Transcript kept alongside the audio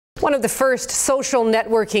One of the first social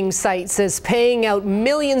networking sites is paying out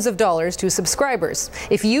millions of dollars to subscribers.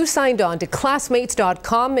 If you signed on to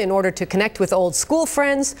classmates.com in order to connect with old school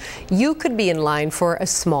friends, you could be in line for a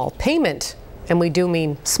small payment. And we do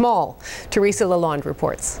mean small. Teresa Lalonde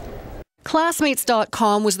reports.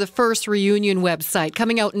 Classmates.com was the first reunion website,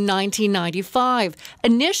 coming out in 1995.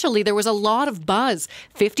 Initially, there was a lot of buzz.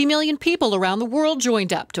 50 million people around the world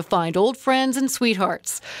joined up to find old friends and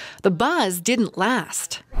sweethearts. The buzz didn't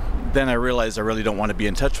last. Then I realized I really don't want to be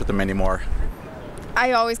in touch with them anymore.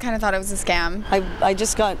 I always kind of thought it was a scam.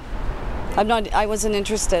 I wasn't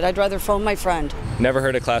interested. I'd rather phone my friend. Never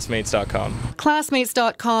heard of Classmates.com.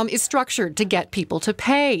 Classmates.com is structured to get people to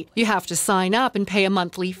pay. You have to sign up and pay a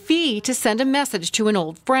monthly fee to send a message to an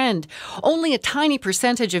old friend. Only a tiny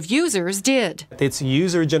percentage of users did. It's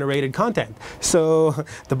user-generated content. So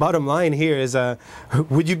the bottom line here is,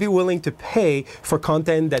 would you be willing to pay for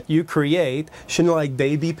content that you create? Shouldn't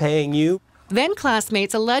they be paying you? Then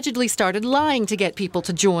Classmates allegedly started lying to get people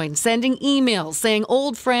to join, sending emails saying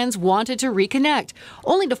old friends wanted to reconnect,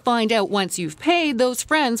 only to find out once you've paid, those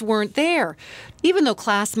friends weren't there. Even though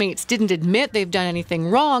Classmates didn't admit they've done anything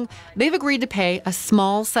wrong, they've agreed to pay a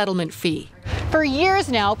small settlement fee. For years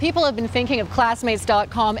now, people have been thinking of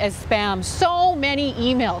Classmates.com as spam. So many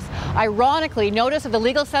emails. Ironically, notice of the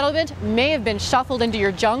legal settlement may have been shuffled into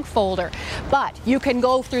your junk folder. But you can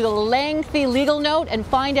go through the lengthy legal note and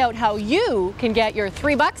find out how you can get your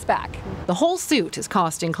 $3 back. The whole suit is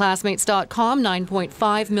costing Classmates.com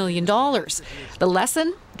 $9.5 million. The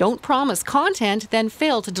lesson? Don't promise content, then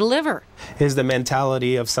fail to deliver. Is the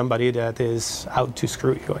mentality of somebody that is out to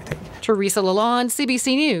screw you, I think. Teresa Lalonde,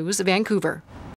 CBC News, Vancouver.